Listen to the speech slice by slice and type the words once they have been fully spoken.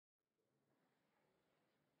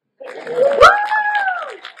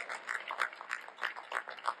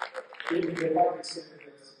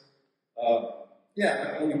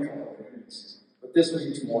Yeah, I only call it pregnancy, but this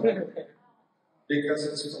means more because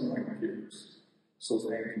it's from my peers. So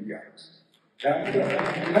thank you guys. Now,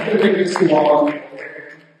 I'm not going to make this too long.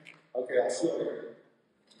 Okay, I'll show you.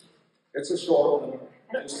 It's a short one.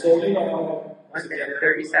 Just so you know, I get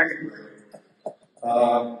 30 seconds.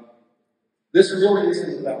 This really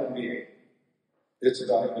isn't about me. It's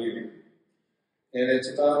about you. And it's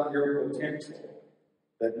about your potential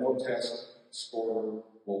that no test score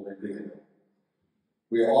will reveal.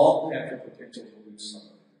 We all have the potential to do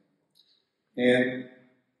something. And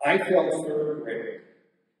I failed third grade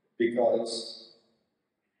because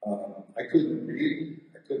I couldn't read,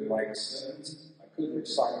 I couldn't write sentences, I couldn't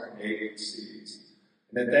recite my ABCs.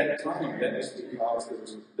 And at that time, that was because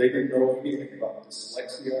they didn't know anything about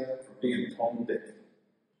dyslexia or being tone deaf,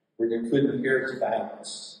 where you couldn't hear its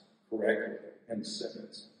balance correctly in the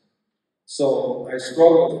sentence. So I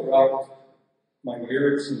struggled throughout my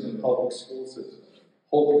years in the public school system,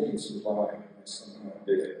 hoping to survive, and I somehow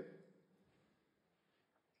did.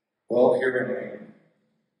 Well, here I am.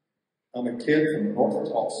 I'm a kid from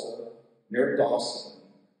North Tulsa, near Dawson,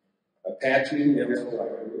 Apache, and that's where I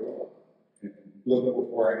grew up. And look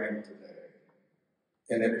where I am today.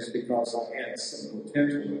 And it was because I had some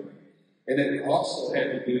potential in me. And it also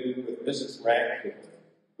had to do with Mrs. Radcliffe,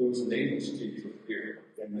 who was an English teacher here.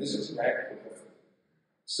 And Mrs. Radcliffe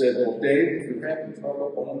said, well, Dave, if you're having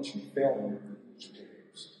trouble, why don't you fail in your English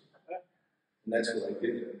papers? And that's what I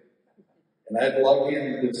did. And I'd lug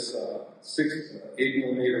in this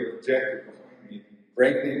 8mm projector behind me,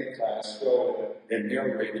 break into class, show it, and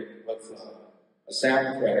narrate it with a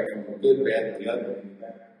soundtrack from a good, bad, and the other.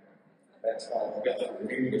 That's how I got through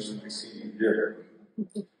English in my senior year.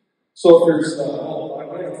 So if there's, I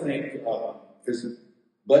want to thank is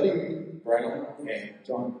Buddy Brown and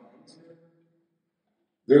John.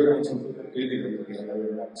 They're the ones who put the video together,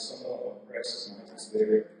 and some of the press is not just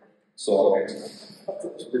there. So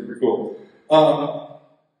that's pretty cool.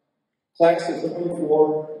 Class is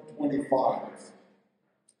 24-25.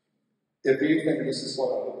 If anything, this is what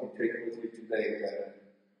I hope you take with you today, that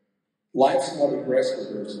life's not a dress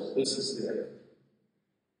rehearsal. This is it.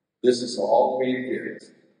 This is all we get.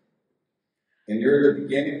 And you're the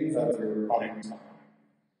beginning of your prime time.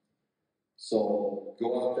 So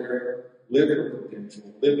go out there, live your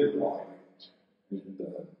potential, live your life, and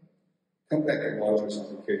come back and watch us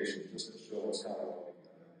on vacation just to show us how well we've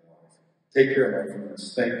done in life. Take care, my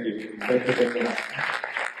friends. Thank you. Thank you very much.